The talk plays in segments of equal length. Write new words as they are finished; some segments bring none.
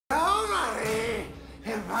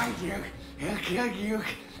find you. He'll kill you.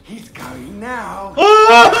 He's coming now.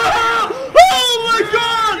 Oh! Oh my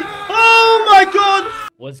god! Oh my god!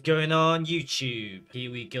 What's going on, YouTube? Here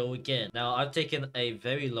we go again. Now, I've taken a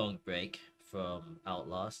very long break from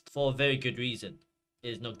Outlast for a very good reason.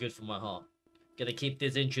 It is not good for my heart. Gonna keep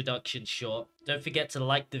this introduction short. Don't forget to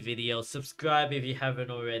like the video, subscribe if you haven't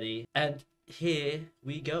already, and here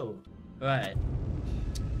we go. Right.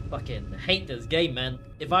 Fucking hate this game, man.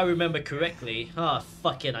 If I remember correctly,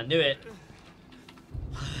 fucking I knew it.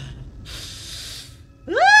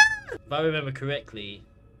 If I remember correctly,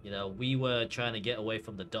 you know, we were trying to get away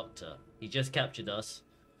from the doctor. He just captured us,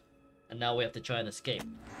 and now we have to try and escape.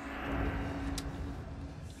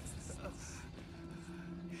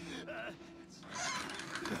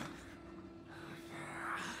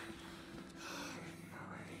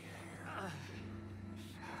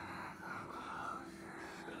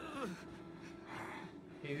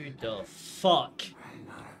 Who the fuck?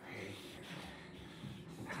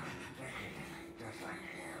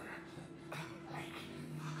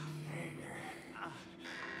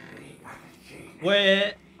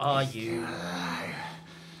 Where are you?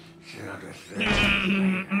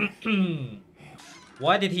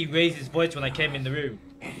 Why did he raise his voice when I came in the room?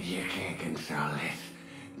 And you can't control it.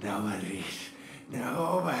 Nobody.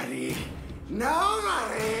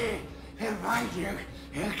 He'll find you.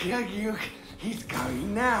 He'll kill you. He's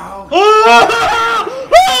coming now. Oh!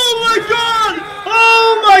 Oh my god!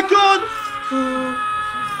 Oh my god!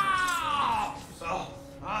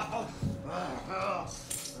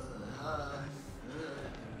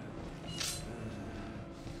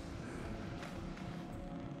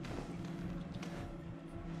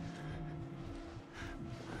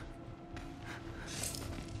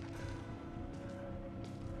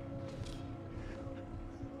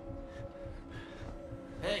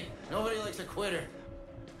 Hey, nobody likes a quitter.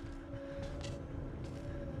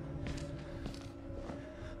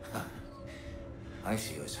 I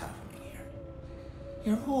see what's happening here.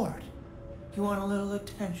 You're bored. You want a little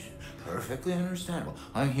attention. Perfectly understandable.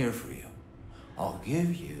 I'm here for you. I'll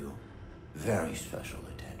give you very special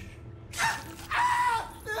attention.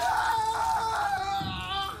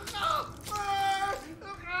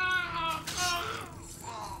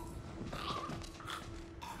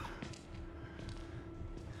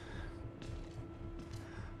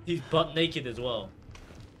 He's butt naked as well.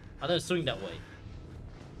 I don't swing that way.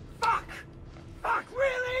 Fuck! Fuck,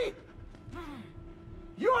 really?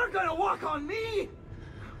 You're gonna walk on me?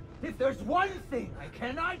 If there's one thing I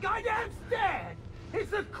cannot goddamn stand,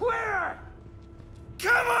 it's a quitter!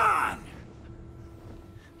 Come on!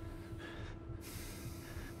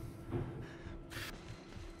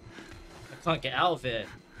 I can't get out of it.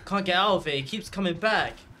 Can't get out of it. It keeps coming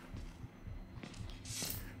back.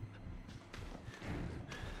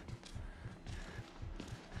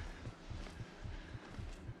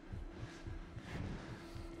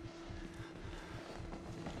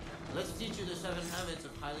 Let's teach you the 7 habits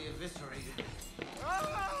of highly eviscerated.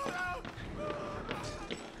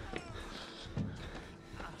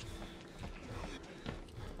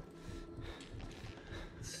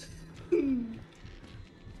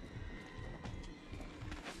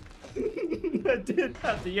 I did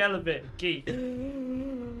have to yell a bit, Keith.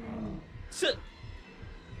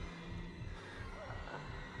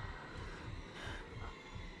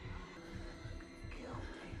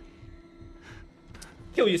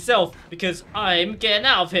 Kill yourself, because I'm getting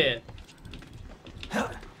out of here.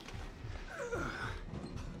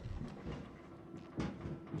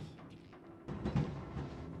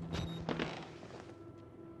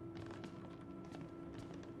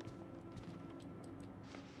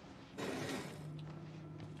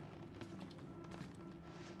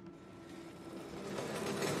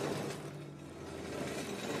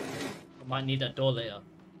 I might need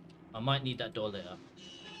that door later.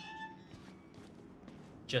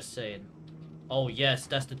 Just saying. Oh yes,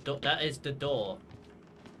 that's the door. That is the door.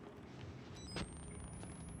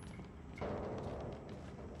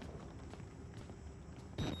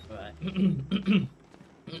 Alright.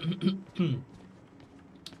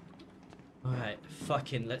 Alright,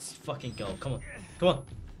 let's fucking go. Come on. Come on.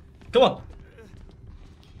 Come on!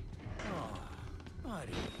 Oh,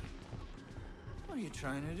 buddy. What are you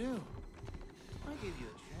trying to do? I gave you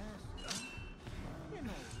a chance. You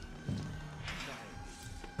know.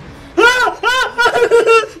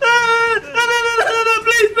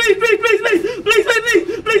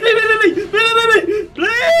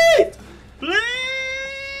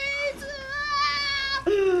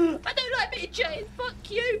 I don't like being chased. Fuck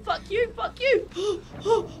you.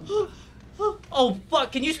 Oh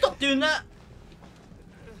fuck, can you stop doing that?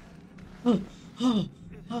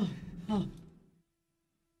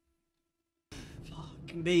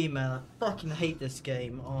 me, man. I fucking hate this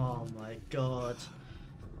game. Oh my god.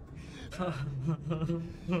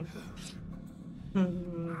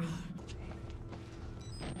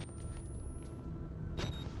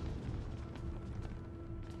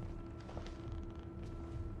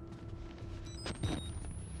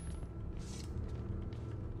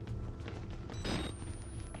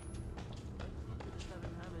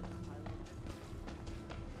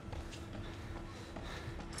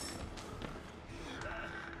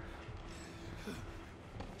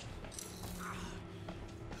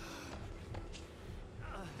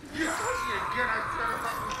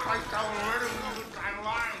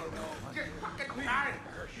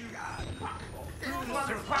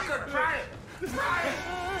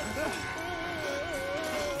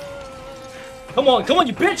 Come on,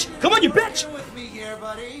 you bitch! Come on, you bitch! With me here,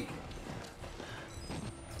 buddy.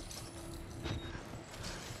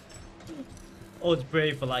 Oh, it's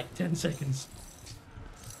brave for like 10 seconds.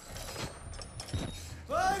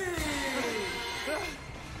 Buddy!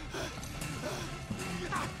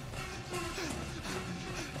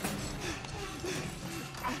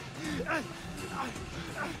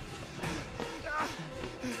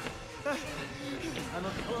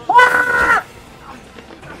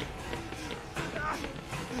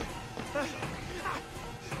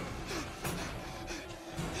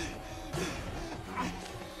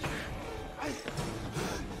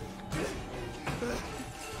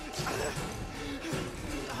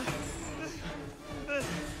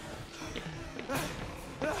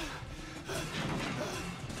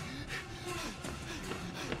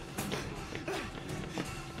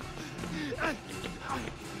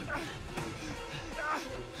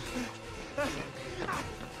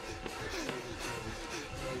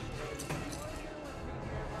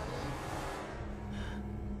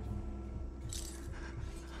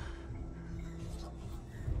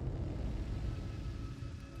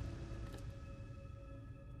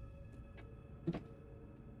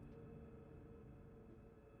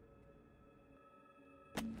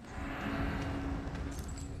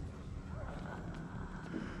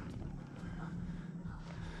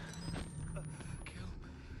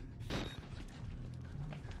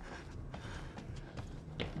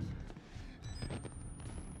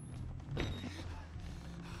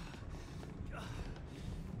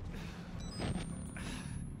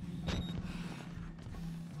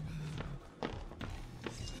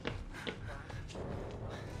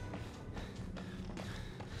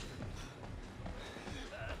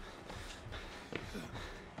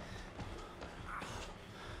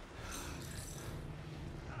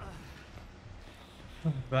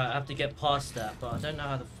 Right, I have to get past that, but I don't know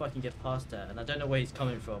how to fucking get past that, and I don't know where he's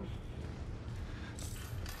coming from.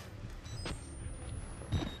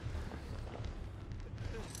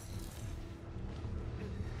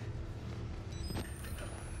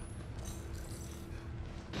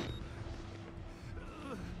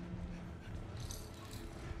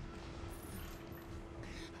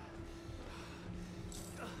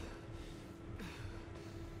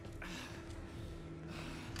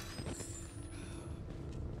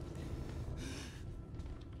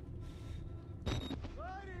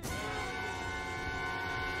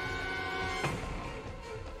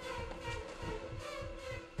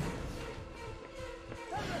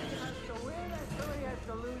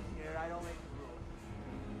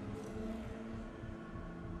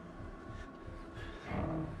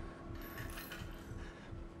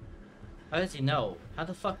 How does he know? How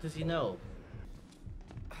the fuck does he know?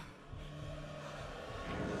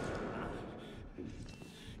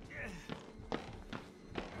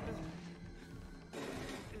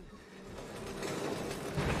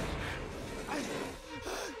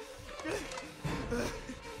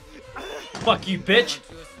 Fuck you, bitch!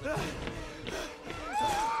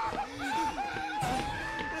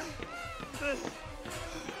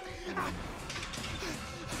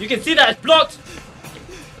 You can see that it's blocked!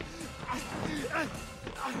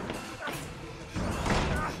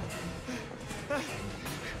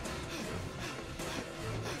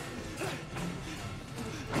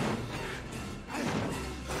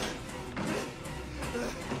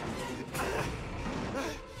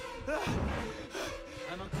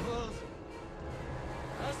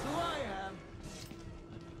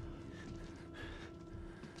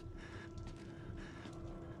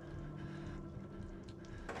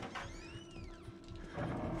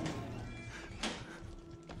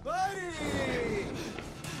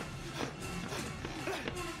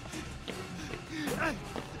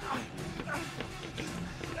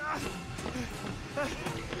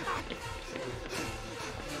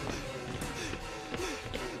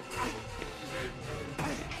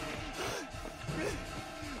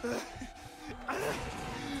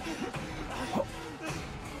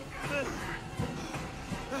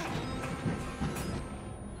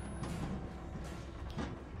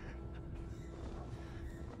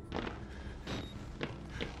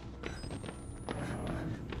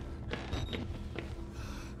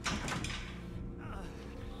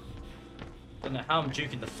 how I'm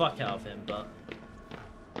juking the fuck out of him, but...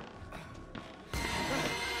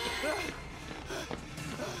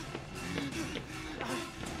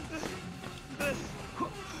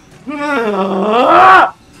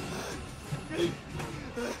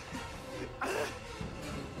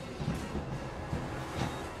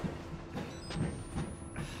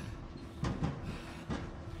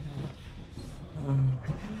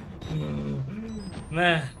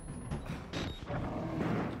 Man.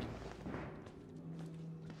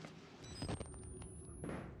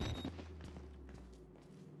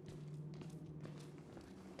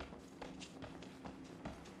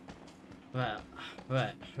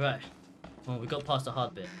 Right. Well, we got past the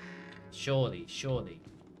hard bit. Surely.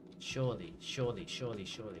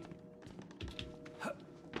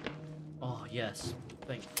 Oh, yes.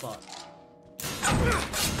 Thank fuck.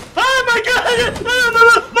 Oh my god! Mama!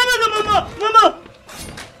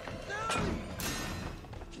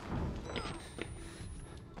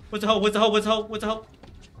 What's the hole?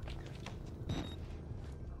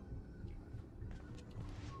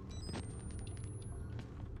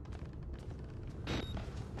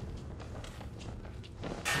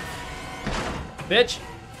 Bitch!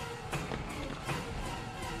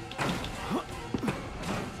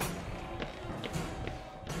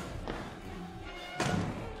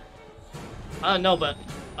 I don't know, but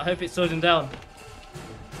I hope it slowed him down.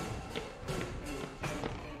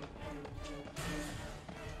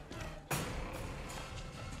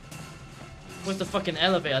 Where's the fucking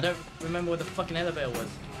elevator? I don't remember where the fucking elevator was.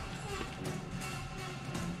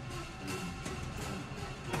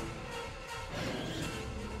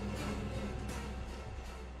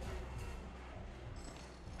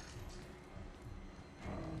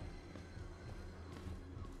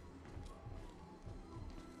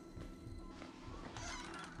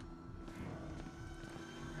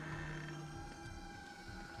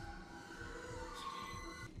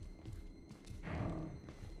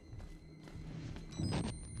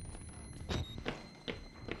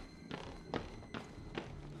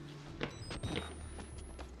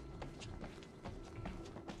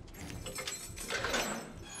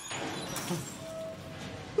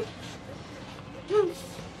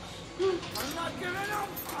 I'm not giving up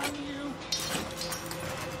on you.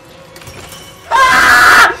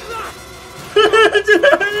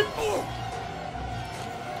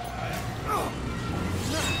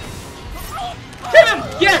 Kill him!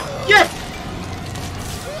 Yes!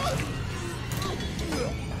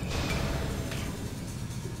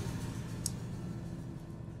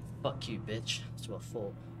 Fuck you, bitch. That's what I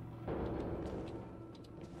thought.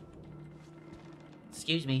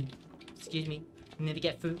 Excuse me. You need to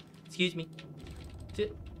get food. Excuse me.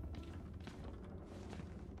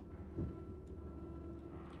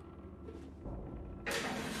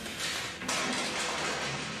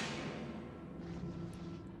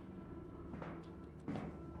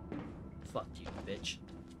 Fuck you, bitch.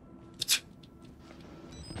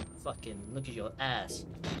 Fucking look at your ass.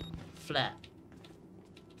 Flat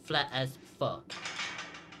as fuck.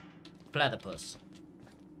 Platypus.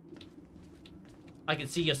 I can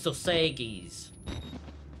see your sausages.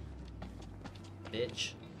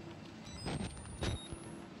 Bitch.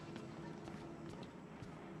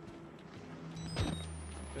 Do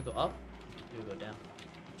we go up? Do we go down?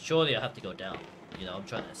 Surely I have to go down. You know, I'm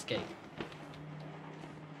trying to escape.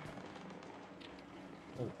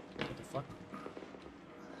 Oh, what the fuck?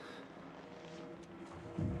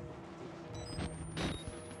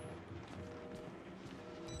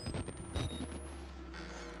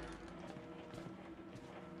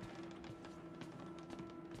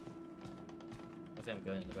 I think I'm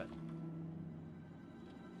going in the right.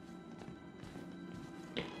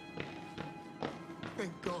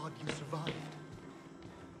 Thank God you survived.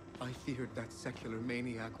 I feared that secular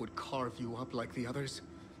maniac would carve you up like the others.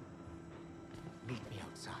 Meet me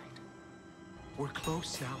outside. We're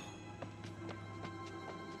close now.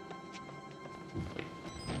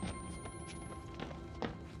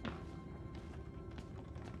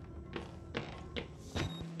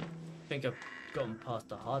 I think I've gotten past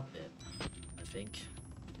the hard bit. I think.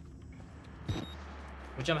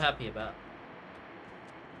 Which I'm happy about.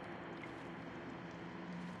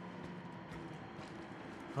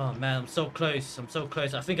 Oh man, I'm so close.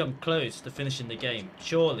 I think I'm close to finishing the game.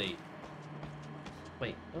 Surely.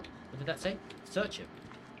 Wait, what? What did that say? Search him.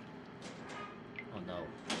 Oh no.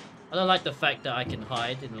 I don't like the fact that I can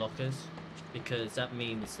hide in lockers, because that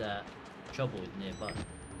means that trouble is nearby.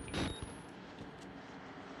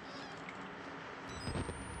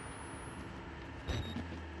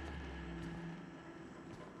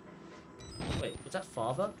 Wait, was that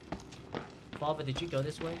Father? Father, did you go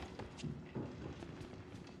this way?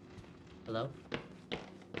 Hello?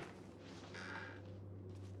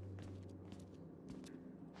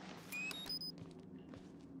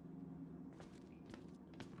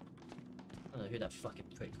 who that fucking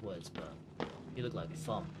prick was, but he looked like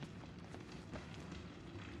fun.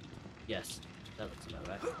 Yes, that looks about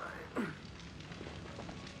right.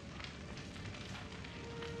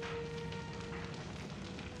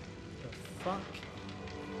 The fuck?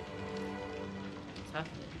 What's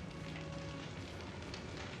happening?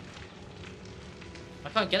 I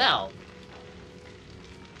can't get out.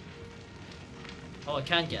 Oh, I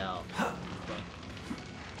can get out.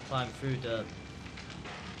 Climb through the...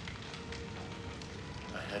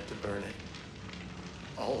 I had to burn it.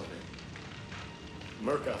 All of it.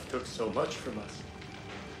 Murkoff took so much from us.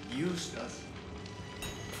 Used us.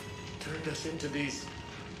 Turned us into these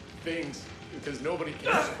things because nobody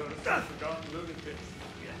cares about us forgotten lunatics.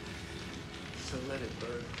 So let it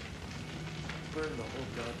burn. Burn the whole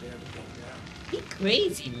goddamn thing down. He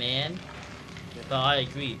crazy, man. But I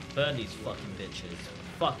agree. Burn these fucking bitches.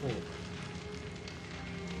 Fuck all.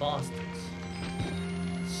 Bastards.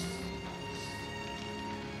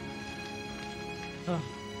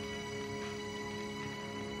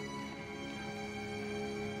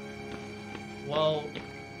 Well,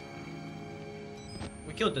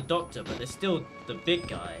 we killed the doctor, but there's still the big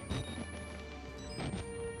guy.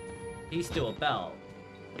 He's still about.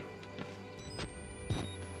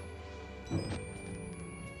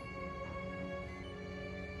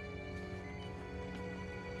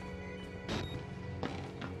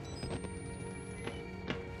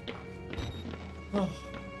 Oh,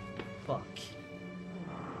 fuck.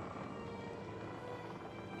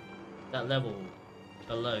 That level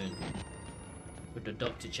alone with the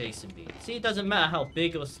doctor chasing me. See, it doesn't matter how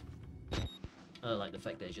big or... I don't like the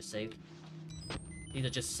fact that it's just saved. These are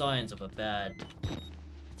just signs of a bad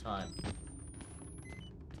time.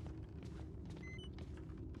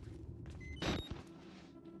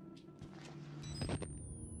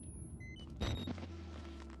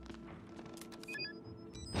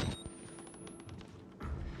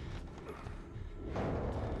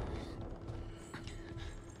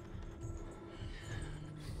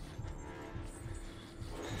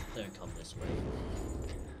 Don't come this way.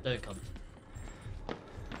 Don't come.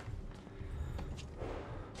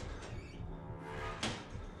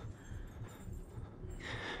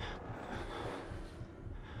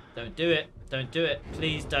 Don't do it. Don't do it.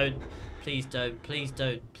 Please don't. Please don't. Please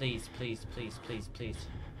don't. Please, please, please, please, please.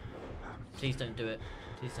 Please don't do it.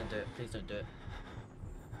 Please don't do it. Please don't do it.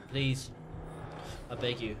 Please. I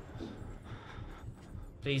beg you.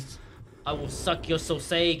 Please. I will suck your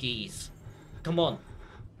sausages. Come on.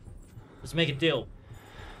 Let's make a deal.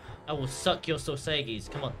 I will suck your sausages.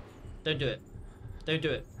 Come on. Don't do it. Don't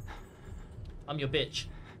do it. I'm your bitch.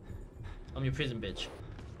 I'm your prison bitch.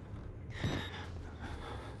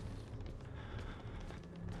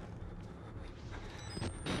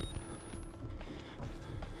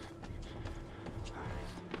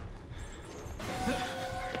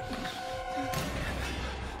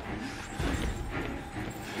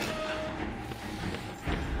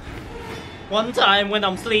 One time when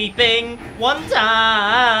I'm sleeping, one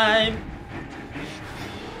time.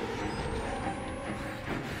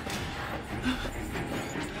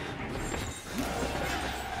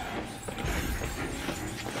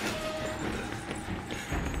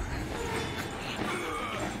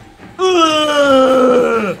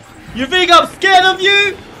 You think I'm scared of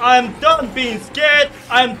you? I'm done being scared.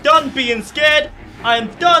 I'm done being scared. I'm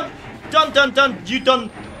done. Done. You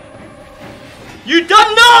done. You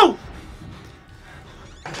done now!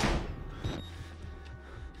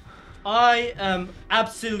 I am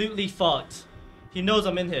absolutely fucked. He knows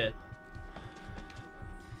I'm in here.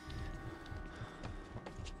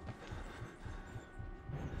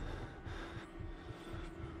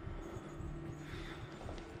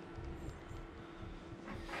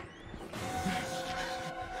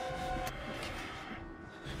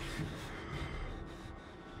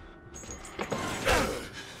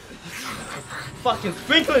 Fucking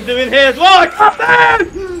sprinklers are in here as well. Come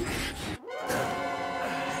in!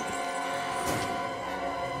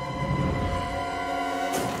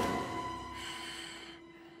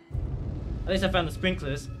 At least I found the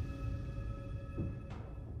sprinklers.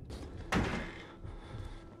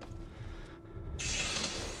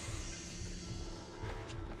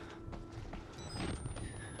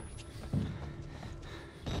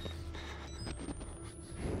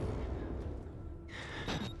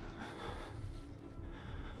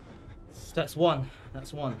 That's one.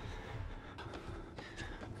 That's one.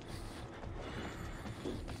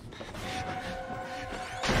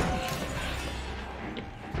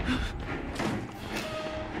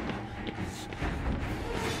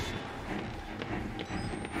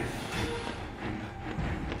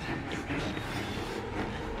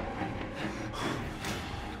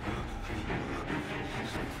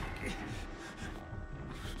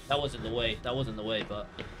 That wasn't the way. That wasn't the way, but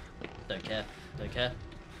don't care. Don't care.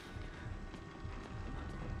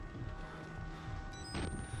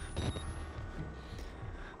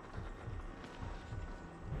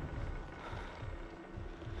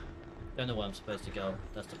 Don't know where I'm supposed to go.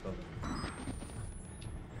 That's the problem.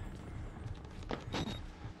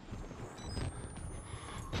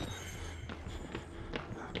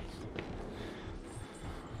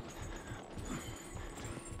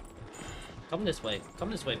 Come this way.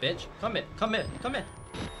 Come this way, bitch. Come here. Come here. Come here.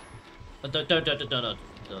 Oh, don't. No,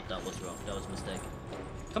 that was wrong. That was a mistake.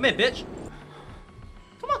 Come here, bitch.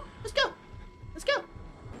 Come on. Let's go. Let's go.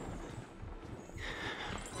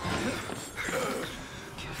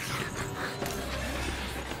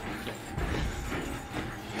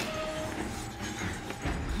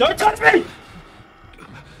 Don't touch me!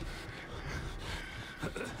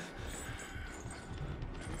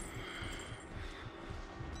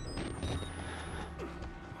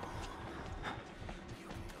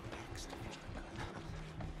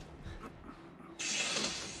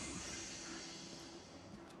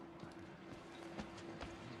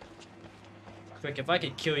 Frick, if I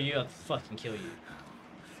could kill you, I'd fucking kill you.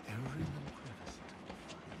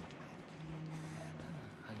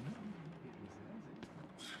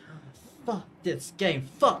 Fuck this game.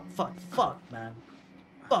 Fuck, man.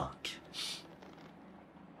 Fuck.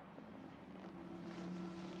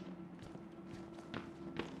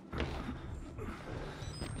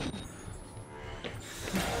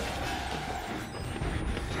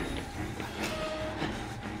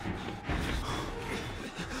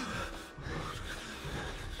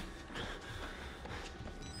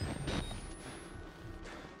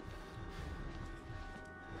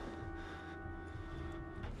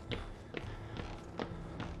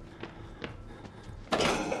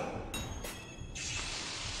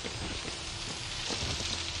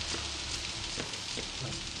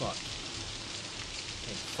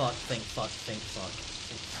 Think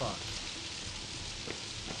fuck.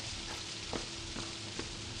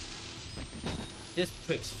 This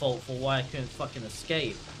prick's fault for why I couldn't fucking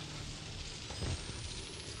escape.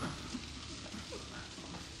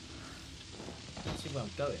 Let's see where I'm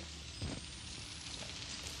going.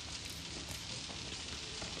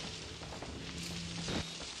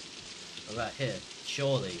 Right here.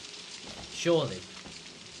 Surely.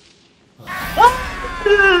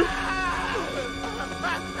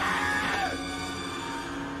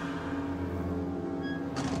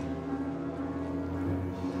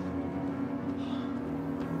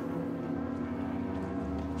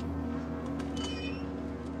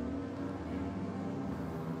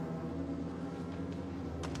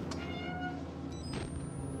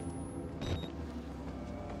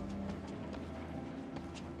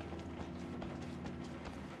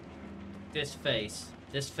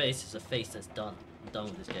 This face is a face that's done. I'm done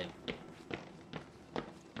with this game.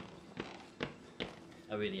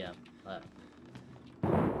 I really am. Like,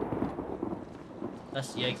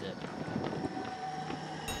 that's the exit.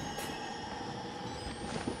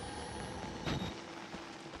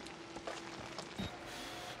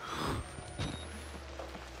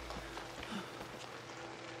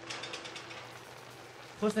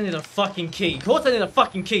 Of course I need a fucking key.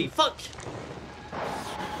 Fuck!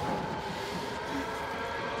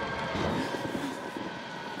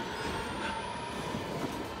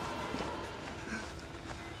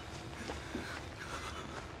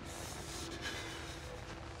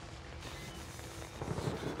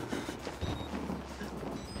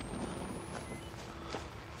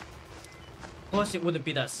 Of course it wouldn't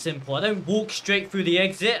be that simple. I don't walk straight through the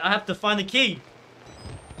exit. I have to find the key.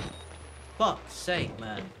 Fuck's sake,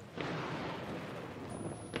 man.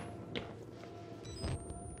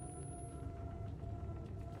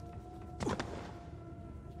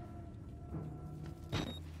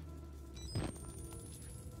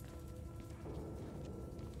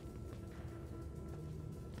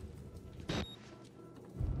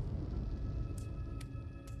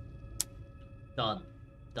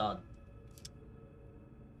 Done.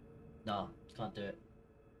 No, can't do it.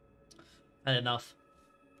 Had enough.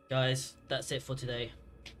 Guys, that's it for today.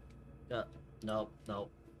 No.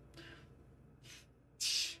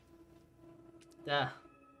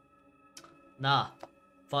 Nah.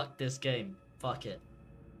 Fuck this game. Fuck it.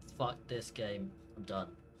 Fuck this game. I'm done.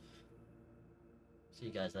 See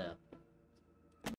you guys later.